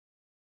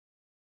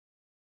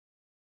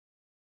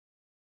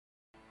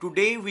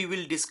Today we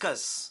will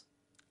discuss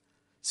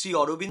Sri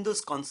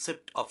Aurobindo's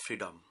concept of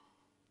freedom.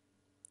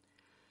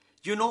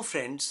 You know,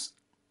 friends,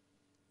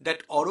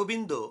 that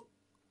Aurobindo,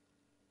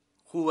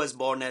 who was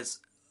born as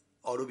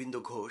Aurobindo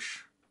Ghosh,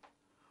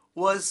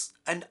 was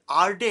an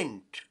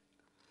ardent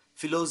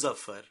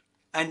philosopher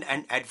and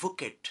an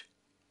advocate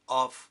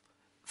of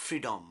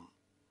freedom.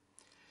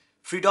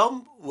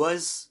 Freedom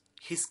was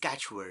his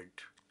catchword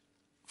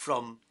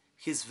from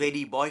his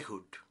very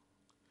boyhood.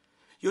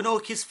 You know,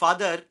 his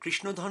father,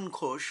 Krishnadhan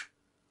Ghosh,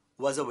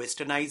 was a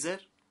westernizer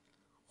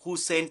who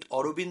sent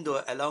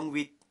Aurobindo along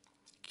with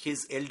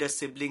his elder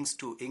siblings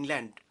to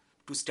England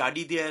to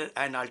study there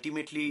and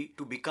ultimately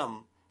to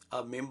become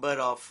a member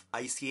of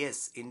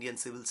ICS, Indian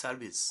Civil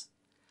Service.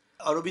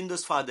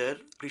 Aurobindo's father,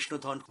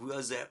 Krishnadhan, who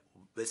was a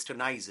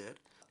westernizer,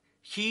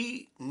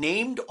 he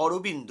named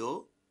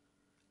Aurobindo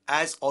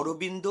as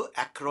Aurobindo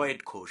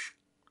Ackroyd Ghosh.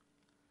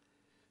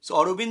 So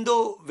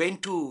Aurobindo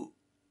went to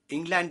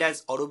England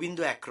as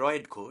Aurobindo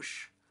Ackroyd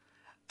Ghosh,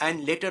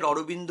 and later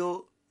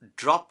Aurobindo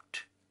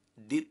dropped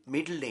the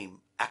middle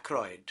name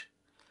Ackroyd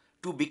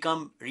to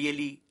become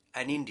really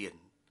an Indian.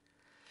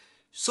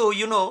 So,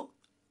 you know,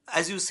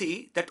 as you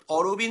see, that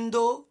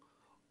Aurobindo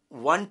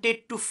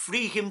wanted to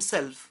free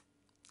himself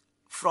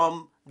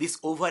from this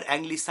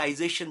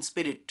over-Anglicization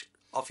spirit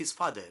of his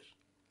father.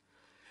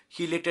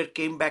 He later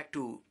came back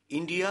to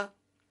India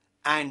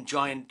and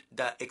joined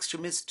the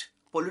extremist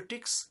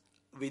politics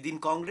within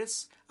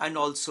Congress and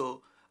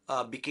also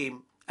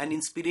became an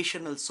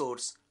inspirational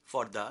source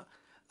for the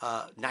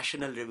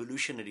national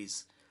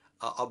revolutionaries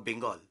of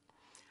Bengal.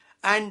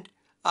 And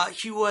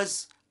he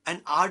was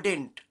an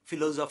ardent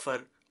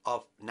philosopher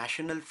of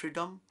national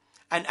freedom,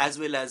 and as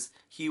well as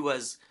he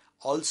was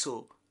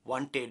also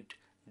wanted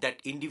that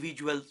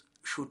individuals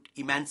should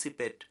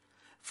emancipate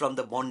from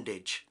the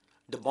bondage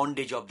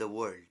of the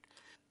world.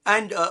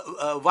 And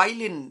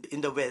while in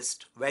the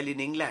West, while in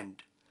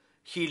England,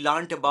 he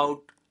learnt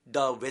about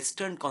the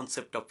Western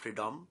concept of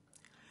freedom.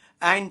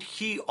 And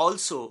he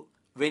also,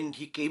 when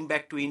he came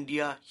back to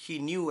India, he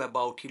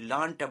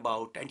learnt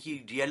about, and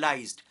he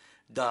realized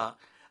the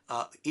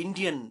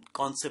Indian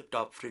concept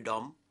of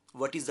freedom,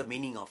 what is the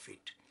meaning of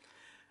it.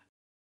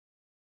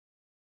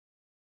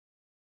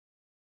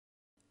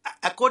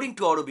 According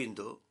to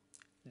Aurobindo,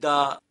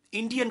 the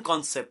Indian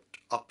concept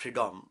of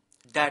freedom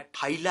that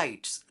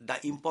highlights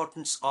the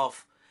importance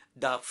of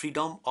the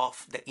freedom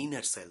of the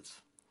inner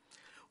self.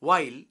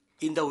 While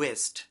in the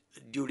West,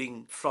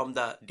 from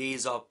the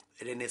days of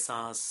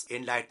Renaissance,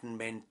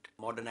 Enlightenment,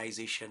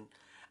 modernization,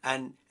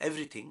 and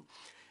everything,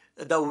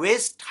 the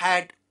West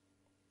had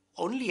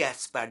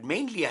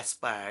mainly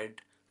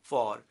aspired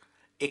for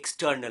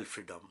external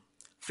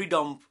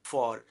freedom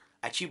for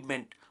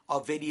achievement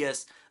of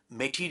various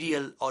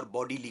material or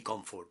bodily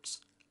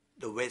comforts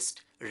the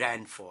West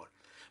ran for.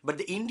 But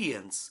the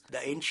Indians,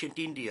 the ancient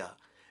India,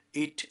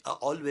 it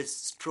always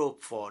strove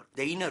for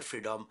the inner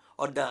freedom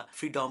or the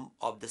freedom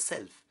of the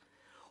self.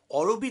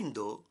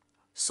 Aurobindo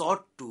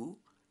sought to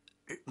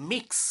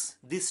mix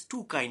these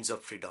two kinds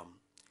of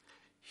freedom.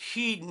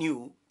 He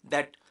knew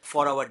that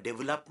for our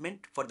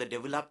development, for the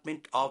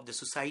development of the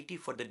society,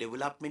 for the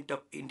development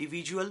of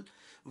individual,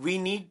 we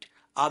need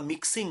a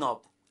mixing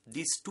of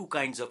these two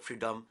kinds of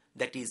freedom,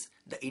 that is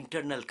the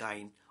internal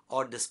kind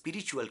or the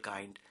spiritual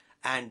kind,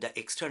 and the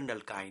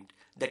external kind,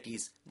 that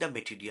is the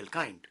material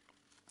kind.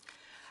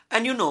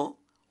 And you know,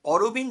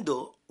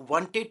 Aurobindo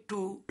wanted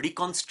to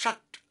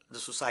reconstruct the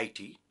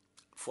society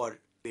for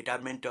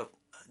betterment of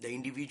the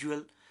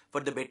individual,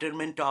 for the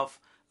betterment of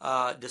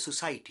the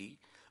society,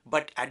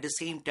 but at the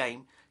same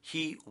time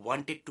he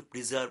wanted to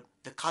preserve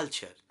the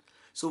culture.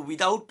 So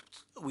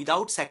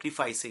without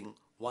sacrificing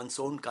one's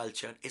own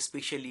culture,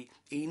 especially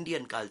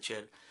Indian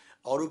culture,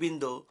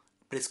 Aurobindo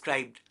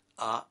prescribed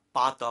a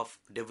path of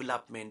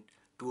development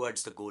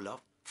towards the goal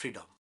of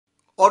freedom.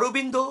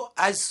 Aurobindo,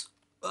 as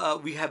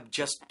we have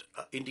just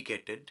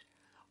indicated,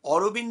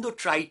 Aurobindo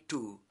tried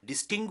to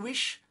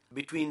distinguish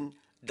between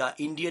the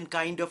Indian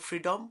kind of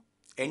freedom,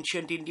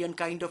 ancient Indian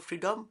kind of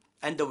freedom,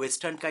 and the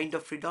Western kind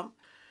of freedom.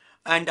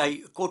 And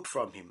I quote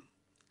from him: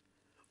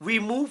 "We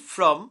move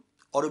from,"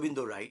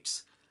 Aurobindo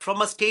writes,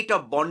 "from a state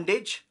of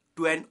bondage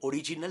to an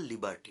original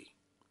liberty.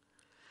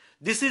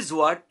 This is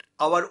what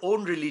our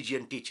own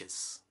religion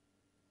teaches.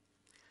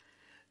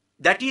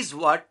 That is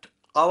what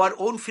our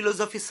own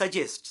philosophy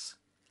suggests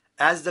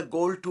as the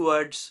goal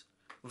towards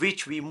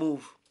which we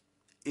move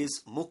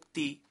is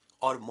mukti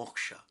or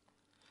moksha."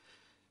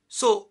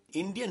 So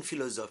Indian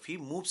philosophy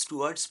moves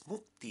towards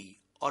mukti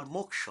or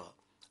moksha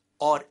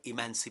or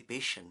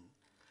emancipation.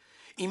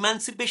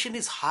 Emancipation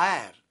is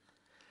higher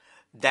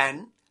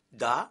than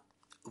the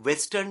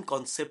Western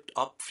concept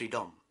of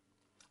freedom.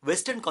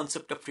 Western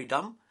concept of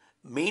freedom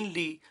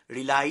mainly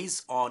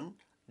relies on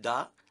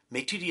the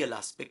material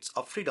aspects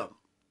of freedom.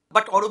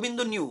 But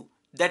Aurobindo knew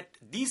that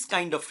this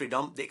kind of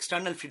freedom, the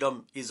external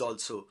freedom, is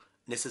also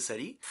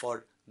necessary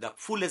for the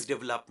fullest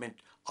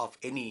development of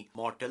any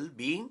mortal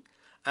being.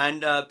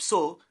 And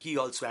so he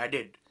also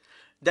added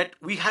that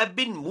we have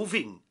been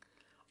moving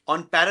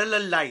on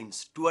parallel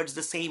lines towards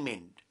the same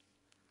end.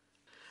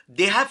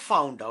 they have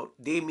found out,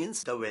 they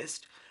means the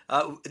West,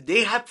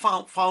 they have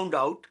found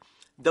out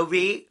the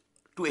way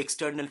to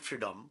external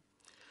freedom.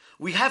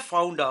 We have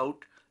found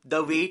out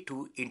the way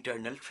to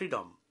internal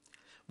freedom.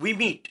 We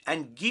meet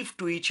and give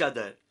to each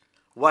other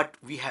what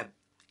we have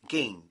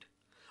gained.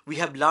 We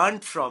have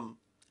learned from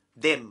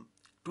them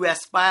to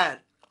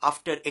aspire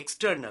after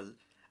external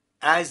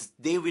as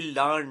they will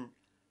learn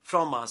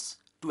from us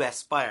to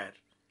aspire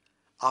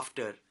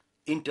after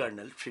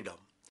internal freedom.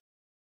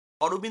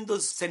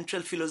 Aurobindo's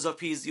central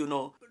philosophy is,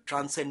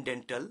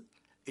 transcendental,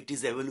 it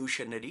is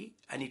evolutionary,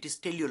 and it is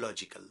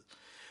teleological.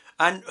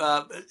 And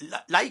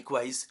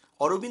likewise,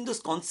 Aurobindo's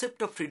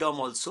concept of freedom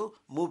also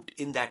moved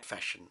in that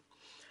fashion.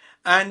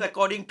 And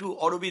according to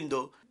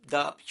Aurobindo,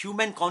 the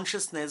human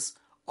consciousness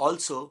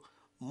also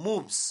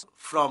moves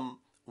from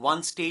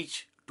one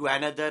stage to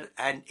another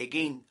and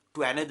again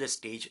to another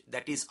stage,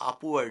 that is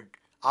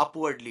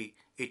upwardly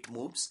it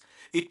moves.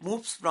 It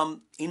moves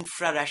from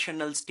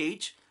infra-rational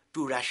stage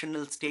to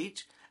rational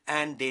stage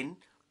and then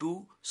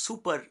to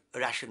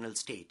super-rational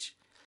stage.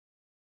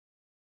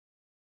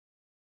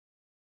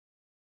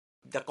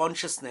 The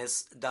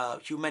consciousness, the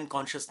human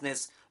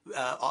consciousness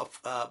of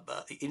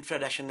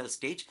infra-rational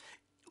stage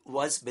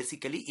was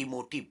basically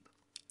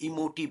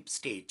emotive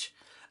stage.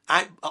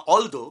 And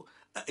although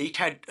it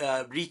had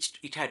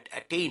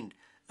attained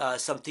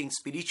something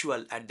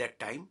spiritual at that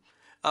time.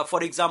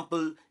 For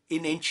example,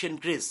 in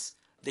ancient Greece,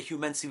 the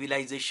human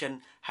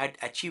civilization had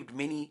achieved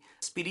many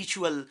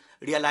spiritual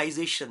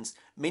realizations,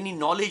 many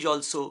knowledge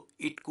also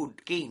it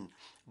could gain.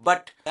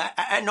 But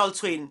and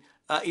also in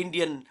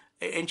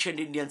ancient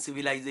Indian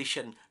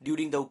civilization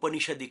during the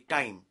Upanishadic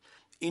time,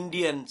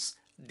 Indians,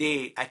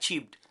 they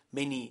achieved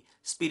many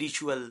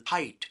spiritual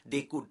height.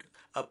 They could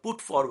put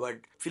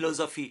forward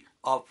philosophy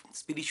of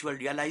spiritual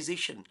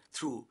realization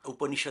through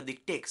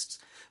Upanishadic texts.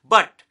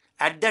 But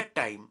at that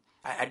time,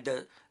 at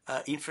the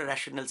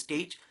infrarational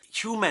stage,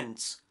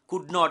 humans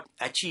could not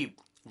achieve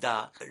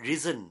the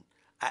reason,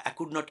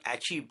 could not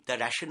achieve the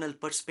rational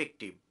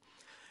perspective.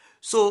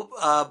 So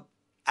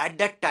at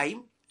that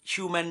time,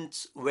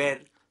 humans were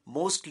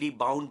mostly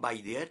bound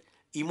by their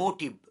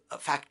emotive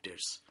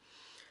factors.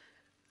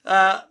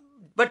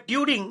 But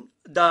during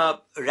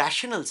the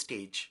rational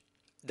stage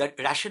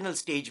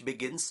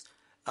begins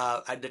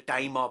at the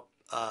time of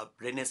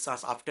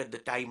Renaissance, after the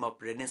time of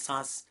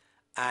Renaissance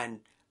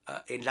and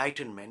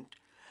Enlightenment.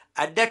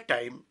 At that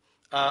time,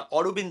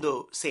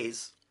 Aurobindo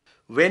says,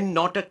 when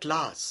not a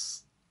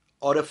class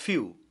or a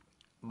few,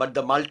 but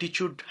the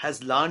multitude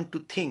has learned to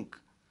think,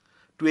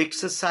 to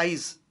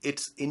exercise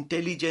its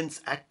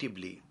intelligence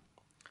actively,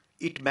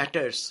 it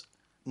matters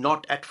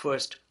not at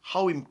first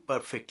how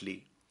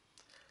imperfectly,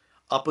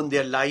 upon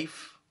their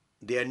life,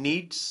 their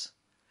needs,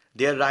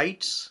 their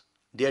rights,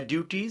 their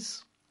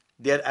duties,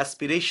 their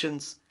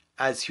aspirations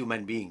as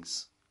human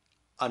beings.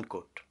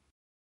 Unquote.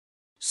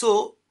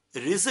 So,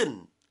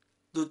 reason,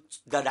 the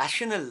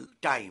rational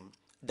time,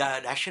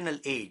 the rational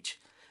age,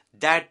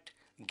 that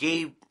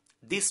gave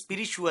this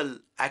spiritual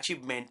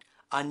achievement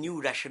a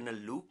new rational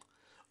look,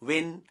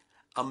 when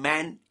a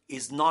man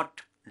is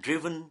not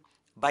driven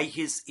by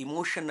his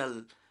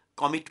emotional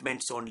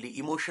commitments only,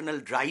 emotional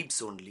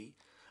drives only,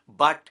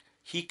 but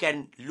he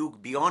can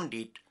look beyond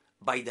it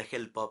by the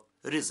help of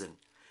reason.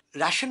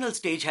 Rational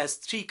stage has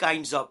three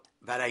kinds of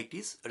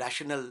varieties.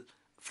 Rational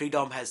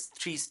freedom has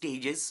three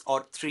stages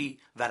or three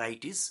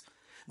varieties.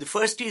 The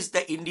first is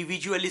the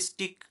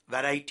individualistic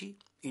variety,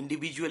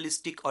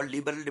 individualistic or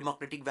liberal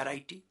democratic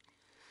variety.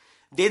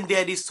 Then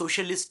there is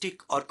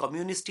socialistic or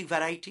communistic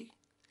variety.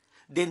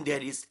 Then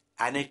there is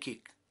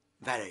anarchic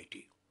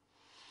variety.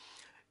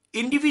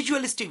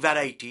 Individualistic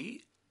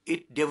variety,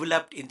 it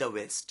developed in the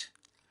West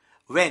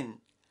when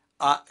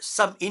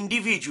some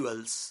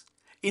individuals,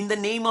 in the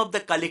name of the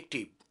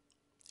collective,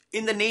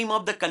 in the name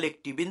of the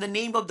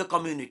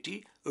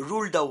community,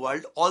 ruled the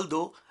world,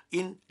 although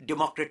in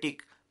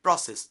democratic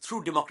process,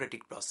 through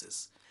democratic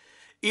process.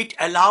 It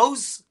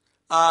allows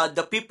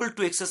the people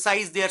to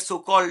exercise their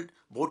so-called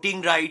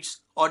voting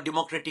rights or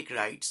democratic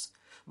rights,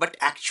 but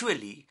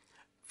actually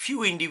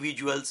few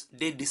individuals,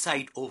 they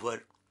decide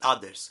over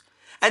others.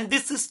 And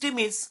this system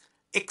is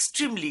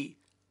extremely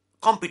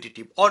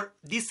competitive, or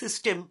this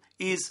system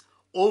is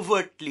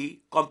overtly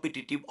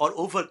competitive or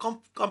over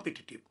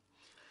competitive.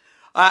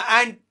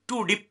 And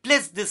to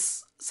replace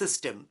this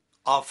system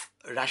of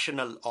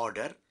rational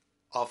order,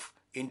 of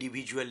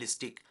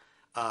individualistic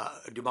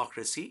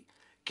democracy,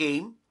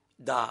 came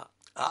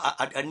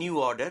a new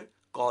order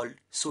called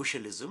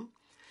socialism.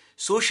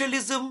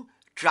 Socialism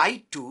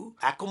tried to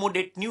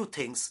accommodate new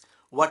things,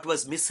 what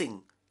was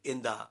missing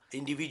in the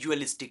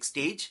individualistic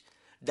stage,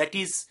 that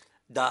is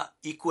the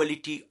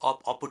equality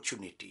of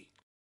opportunity.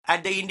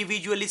 At the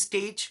individualist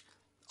stage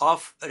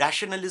of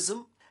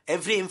rationalism,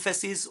 every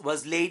emphasis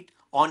was laid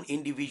on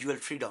individual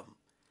freedom.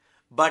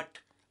 But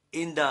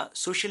in the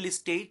socialist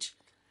stage,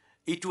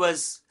 it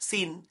was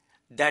seen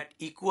that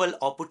equal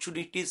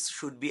opportunities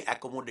should be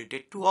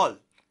accommodated to all.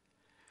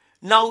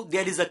 Now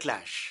there is a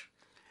clash.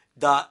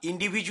 The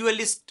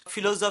individualist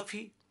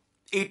philosophy,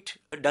 it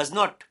does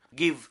not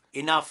give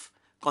enough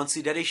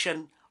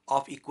consideration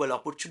of equal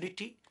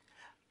opportunity,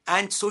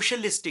 and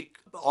socialistic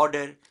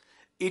order,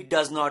 it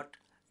does not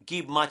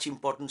give much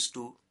importance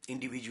to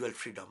individual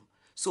freedom.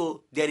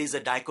 So there is a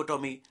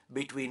dichotomy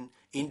between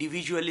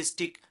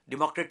individualistic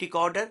democratic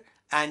order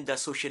and the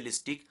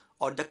socialistic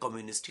or the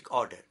communistic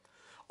order.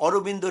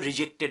 Aurobindo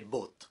rejected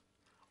both.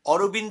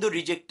 Aurobindo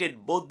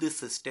rejected both these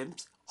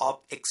systems of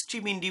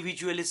extreme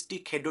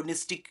individualistic,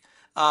 hedonistic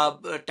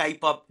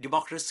type of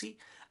democracy,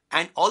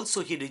 and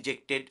also he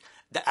rejected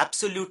the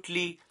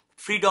absolutely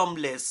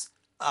freedomless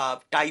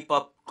type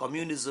of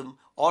communism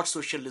or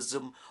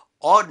socialism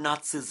or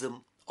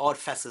Nazism or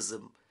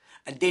fascism,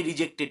 and they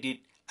rejected it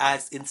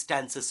as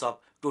instances of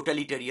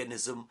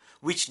totalitarianism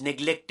which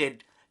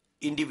neglected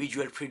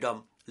individual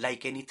freedom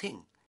like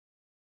anything.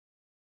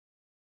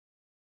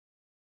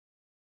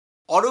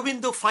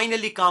 Aurobindo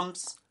finally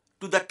comes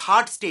to the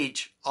third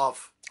stage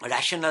of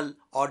rational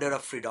order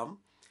of freedom,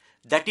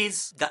 that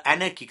is the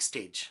anarchic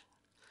stage.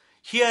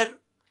 Here,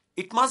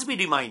 it must be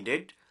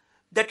reminded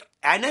that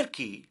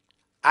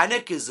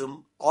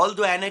anarchism,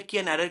 although anarchy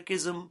and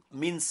anarchism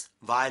means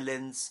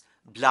violence,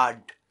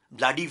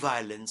 bloody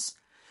violence,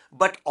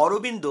 but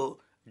Aurobindo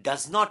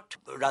does not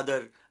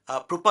rather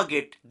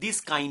propagate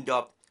this kind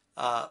of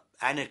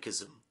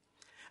anarchism.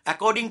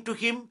 According to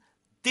him,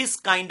 this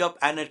kind of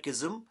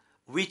anarchism,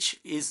 which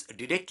is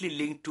directly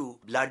linked to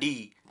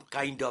bloody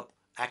kind of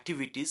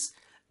activities,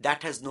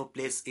 that has no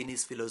place in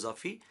his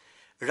philosophy.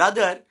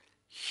 Rather,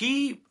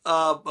 he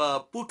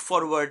put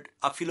forward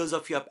a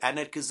philosophy of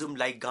anarchism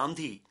like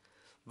Gandhi,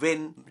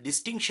 when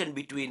distinction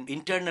between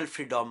internal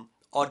freedom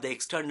or the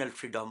external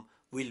freedom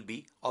will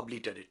be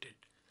obliterated.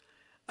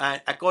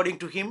 And according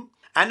to him,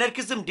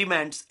 anarchism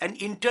demands an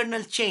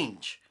internal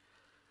change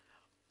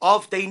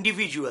of the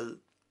individual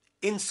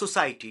in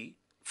society,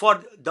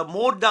 for the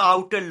more the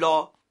outer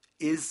law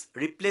is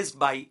replaced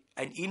by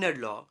an inner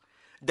law,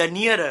 the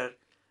nearer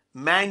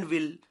man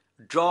will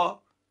draw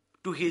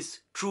to his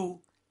true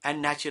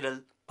and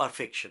natural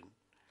perfection.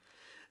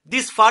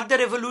 This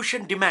further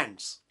evolution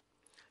demands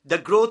the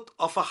growth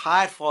of a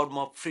higher form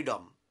of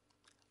freedom,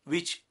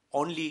 which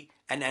only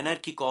an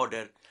anarchic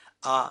order,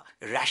 a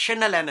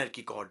rational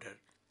anarchic order,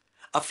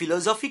 a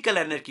philosophical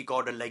anarchic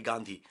order like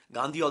Gandhi.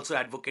 Gandhi also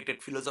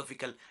advocated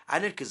philosophical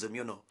anarchism,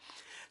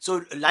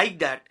 So like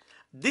that,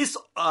 this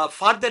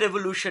further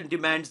evolution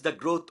demands the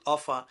growth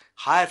of a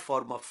higher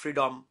form of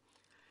freedom.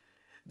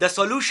 The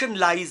solution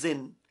lies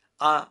in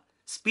a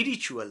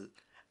spiritual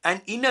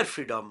and inner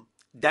freedom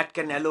that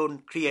can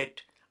alone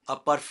create a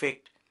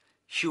perfect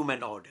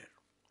human order.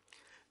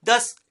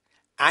 Thus,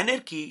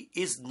 anarchy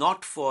is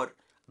not for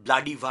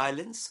bloody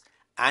violence.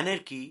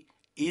 Anarchy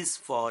is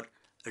for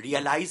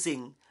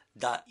realizing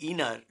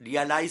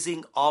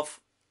of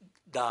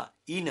the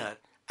inner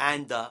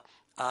and the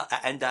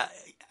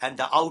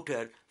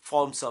outer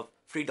forms of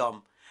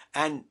freedom.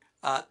 And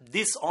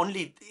this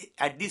only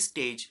at this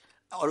stage,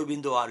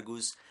 Aurobindo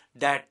argues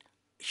that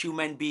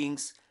human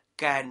beings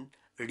can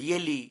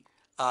really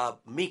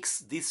mix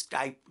this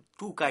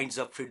two kinds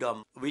of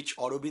freedom, which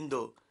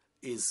Aurobindo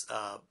is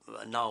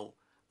now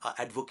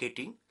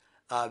advocating.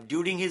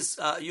 During his,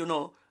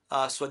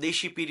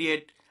 Swadeshi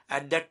period,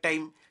 at that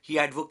time, he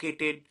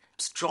advocated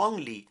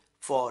strongly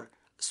for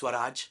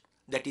Swaraj,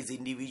 that is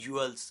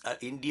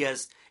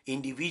India's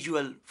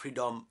individual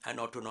freedom and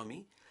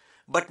autonomy.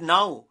 But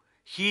now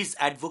he is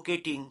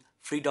advocating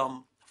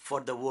freedom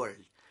for the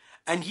world.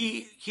 And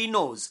he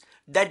knows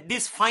that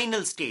this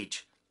final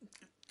stage,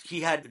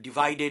 he had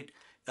divided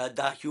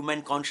the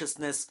human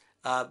consciousness,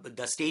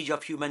 the stage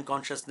of human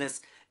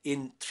consciousness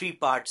in three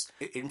parts: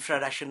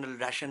 infra-rational,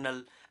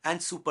 rational,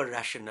 and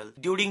super-rational.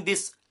 During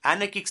this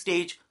anarchic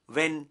stage,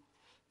 when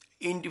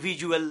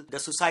the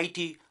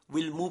society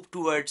will move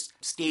towards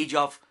stage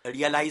of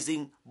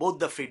realizing both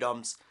the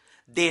freedoms,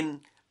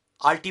 then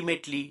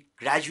ultimately,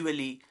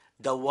 gradually,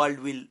 the world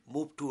will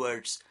move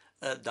towards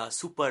the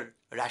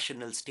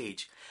super-rational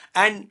stage.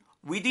 And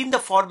within the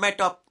format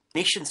of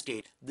nation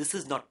state, this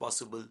is not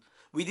possible.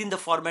 Within the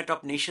format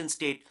of nation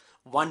state,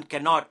 one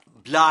cannot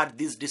blur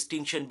this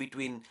distinction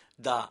between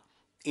the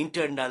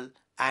internal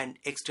and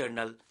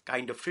external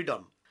kind of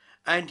freedom.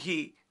 And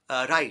he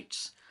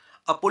writes,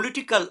 a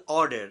political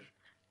order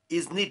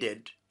is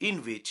needed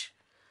in which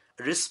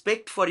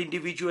respect for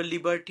individual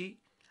liberty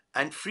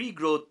and free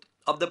growth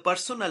of the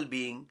personal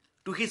being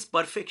to his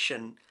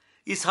perfection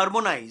is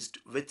harmonized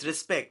with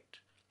respect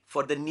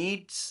for the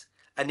needs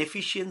and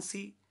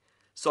efficiency,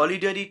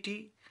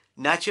 solidarity,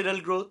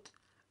 natural growth,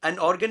 and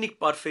organic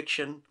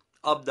perfection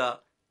of the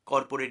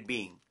corporate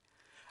being.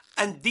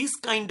 And this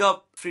kind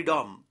of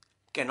freedom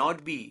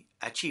cannot be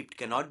achieved,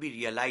 cannot be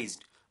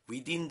realized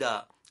within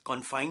the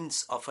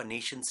confines of a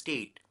nation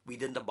state,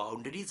 within the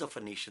boundaries of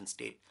a nation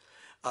state.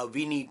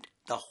 We need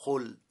the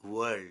whole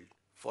world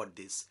for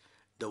this,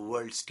 the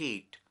world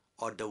state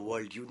or the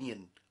world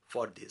union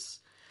for this.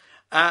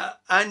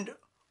 And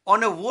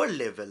on a world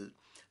level,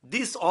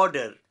 this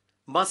order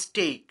must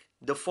take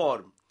the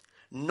form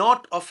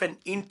not of an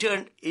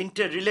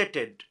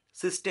interrelated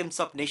systems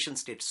of nation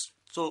states.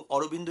 So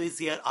Aurobindo is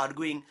here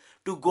arguing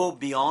to go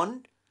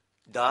beyond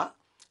the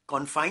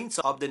confines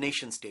of the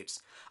nation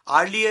states.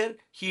 Earlier,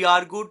 he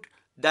argued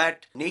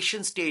that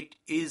nation state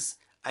is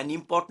an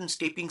important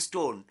stepping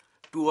stone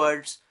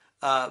towards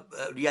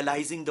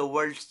realizing the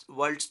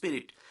world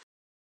spirit.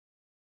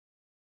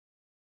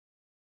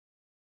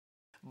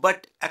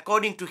 But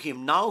according to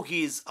him, now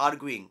he is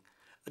arguing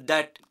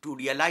that to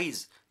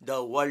realize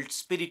the world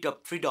spirit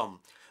of freedom,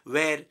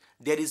 where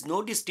there is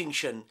no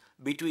distinction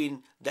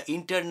between the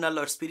internal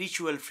or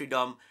spiritual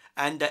freedom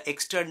and the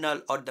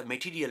external or the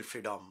material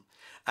freedom,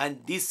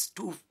 and these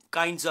two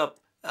kinds of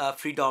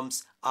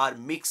freedoms are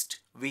mixed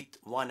with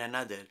one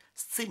another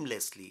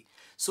seamlessly.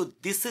 So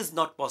this is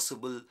not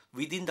possible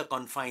within the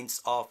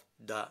confines of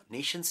the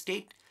nation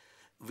state.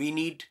 We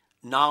need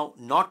now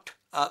not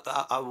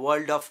a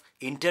world of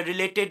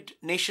interrelated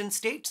nation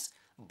states,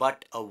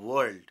 but a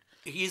world.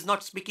 He is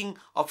not speaking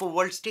of a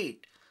world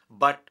state,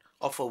 but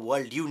of a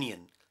world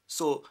union.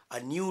 So a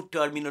new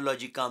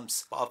terminology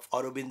comes of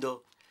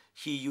Aurobindo.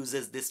 He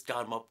uses this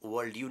term of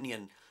world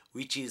union,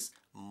 which is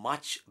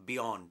much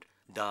beyond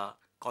the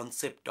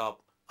concept of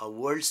a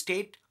world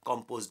state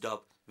composed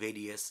of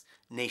various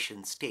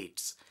nation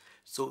states.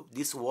 So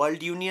this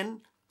world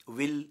union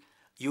will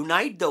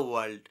unite the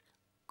world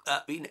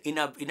in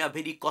a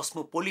very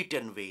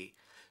cosmopolitan way.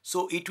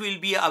 So it will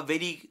be a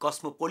very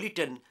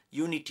cosmopolitan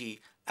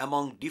unity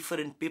among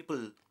different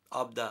people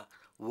of the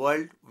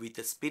world with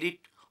a spirit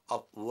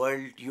of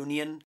world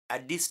union.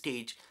 At this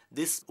stage,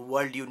 this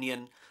world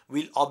union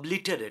will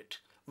obliterate,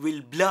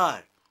 will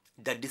blur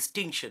the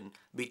distinction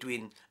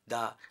between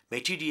the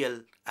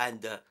material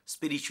and the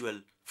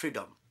spiritual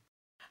freedom.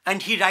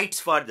 And he writes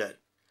further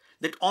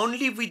that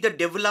only with the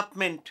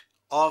development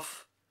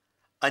of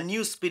a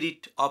new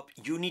spirit of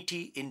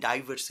unity in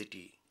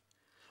diversity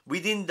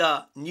within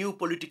the new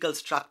political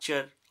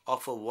structure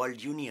of a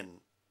world union,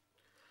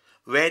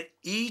 where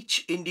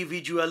each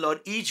individual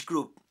or each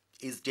group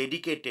is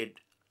dedicated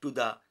to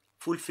the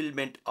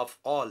fulfillment of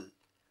all,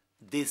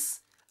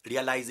 this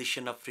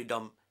realization of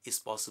freedom is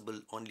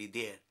possible only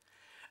there.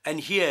 And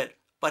here,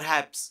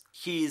 perhaps,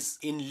 he is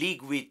in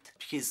league with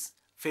his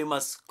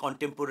famous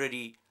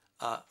contemporary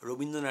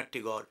Rabindranath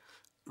Tagore.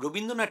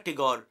 Rabindranath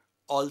Tagore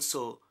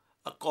also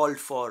called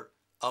for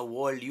a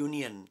world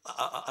union,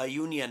 a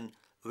union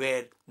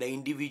where the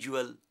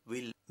individual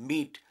will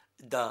meet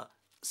the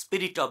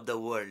spirit of the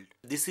world.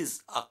 This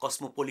is a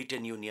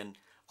cosmopolitan union.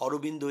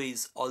 Aurobindo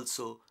is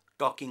also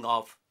talking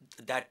of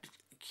that.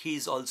 He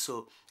is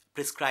also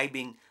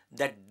prescribing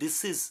that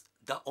this is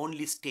the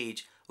only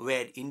stage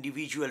where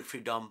individual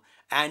freedom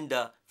and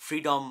the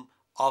freedom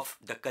of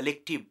the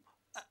collective,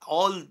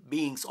 all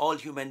beings, all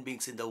human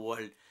beings in the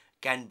world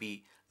can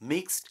be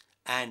mixed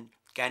and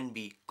can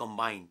be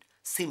combined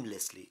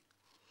seamlessly.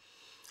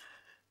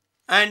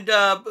 And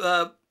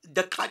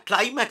the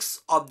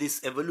climax of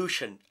this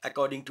evolution,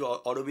 according to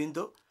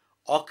Aurobindo,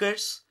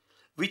 occurs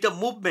with a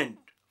movement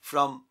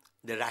from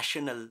the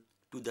rational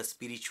to the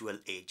spiritual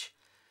age,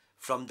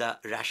 from the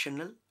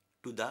rational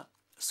to the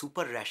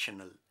super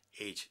rational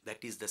age,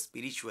 that is the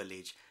spiritual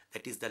age,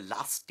 that is the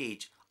last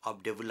stage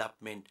of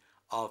development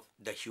of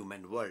the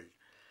human world.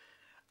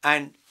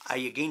 And I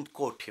again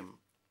quote him,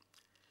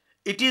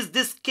 "It is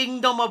this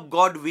kingdom of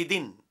God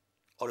within,"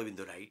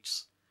 Aurobindo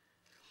writes,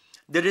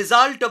 "the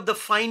result of the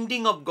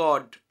finding of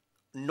God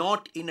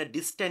not in a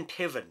distant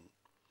heaven,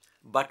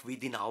 but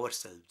within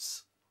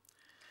ourselves,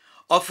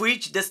 of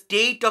which the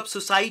state of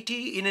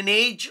society in an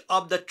age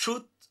of the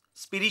truth,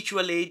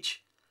 spiritual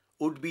age,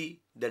 would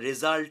be the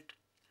result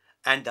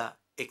and the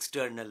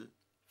external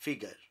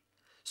figure."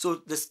 So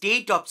the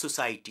state of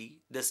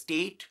society, the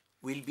state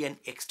will be an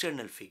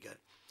external figure.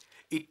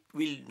 It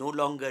will no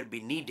longer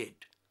be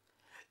needed.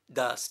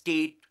 The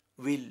state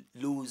will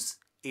lose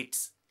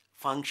its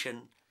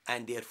function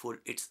and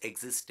therefore its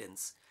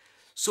existence.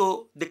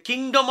 So the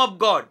kingdom of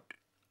God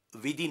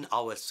within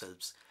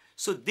ourselves.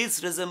 So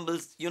this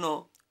resembles,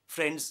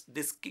 friends,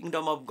 this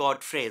kingdom of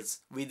God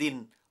phrase,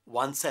 within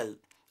oneself,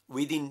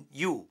 within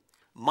you.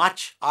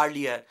 Much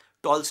earlier,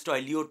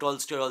 Leo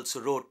Tolstoy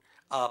also wrote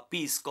a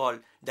piece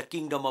called The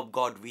Kingdom of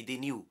God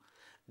Within You.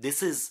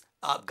 This is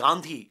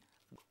Gandhi,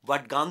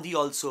 what Gandhi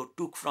also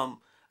took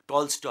from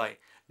Tolstoy,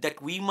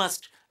 that we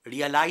must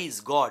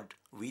realize God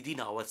within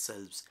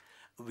ourselves.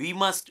 We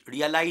must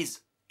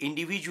realize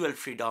individual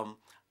freedom,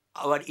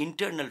 our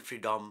internal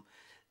freedom,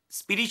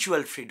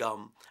 spiritual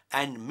freedom,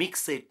 and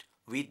mix it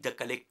with the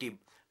collective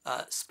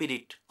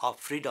spirit of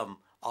freedom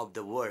of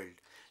the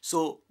world.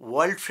 So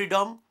world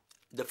freedom,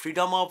 the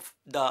freedom of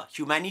the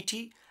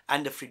humanity,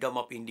 and the freedom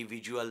of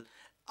individual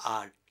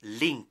are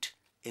linked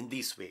in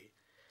this way.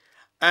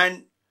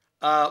 And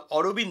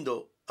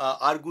Aurobindo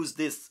argues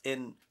this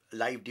in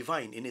Life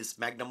Divine, in his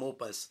magnum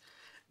opus,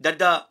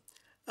 that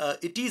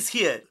it is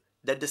here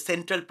that the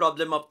central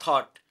problem of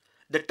thought,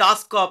 the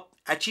task of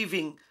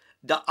achieving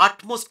the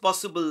utmost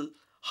possible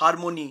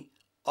harmony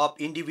of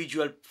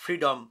individual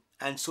freedom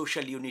and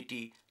social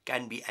unity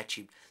can be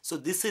achieved. So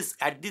this is,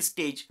 at this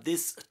stage,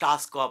 this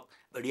task of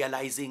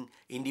realizing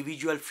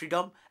individual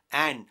freedom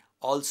and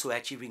also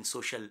achieving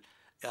social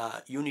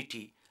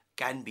unity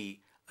can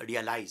be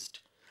realized.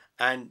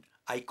 And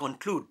I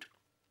conclude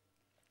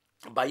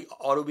by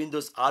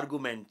Aurobindo's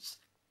arguments,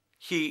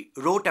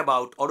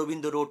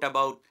 Aurobindo wrote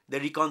about the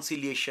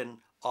reconciliation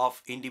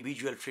of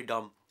individual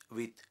freedom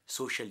with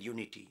social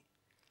unity.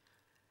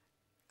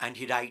 And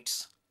he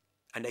writes,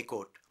 and I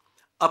quote,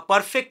 "A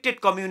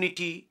perfected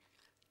community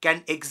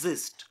can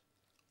exist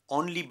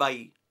only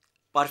by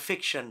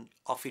perfection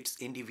of its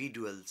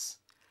individuals,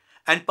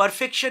 and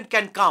perfection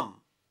can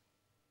come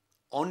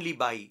only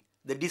by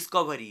the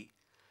discovery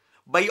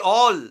by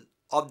all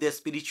of their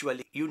spiritual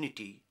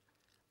unity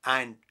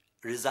and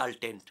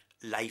resultant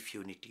life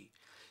unity."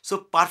 So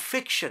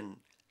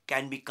perfection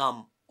can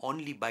become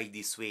only by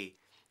this way,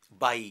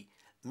 by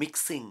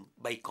mixing,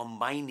 by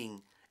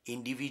combining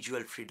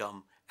individual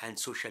freedom and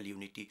social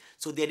unity.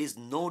 So there is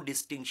no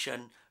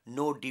distinction,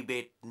 no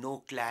debate,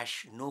 no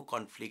clash, no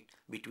conflict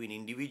between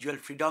individual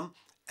freedom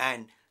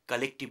and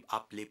collective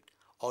uplift.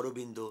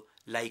 Aurobindo,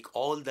 like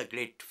all the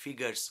great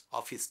figures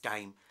of his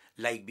time,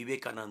 like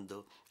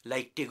Vivekananda,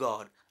 like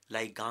Tagore,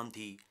 like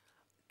Gandhi,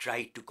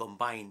 tried to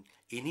combine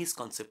in his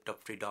concept of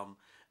freedom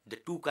the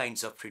two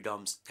kinds of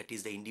freedoms, that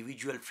is the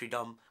individual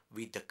freedom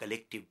with the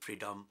collective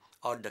freedom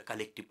or the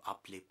collective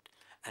uplift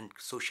and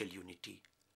social unity.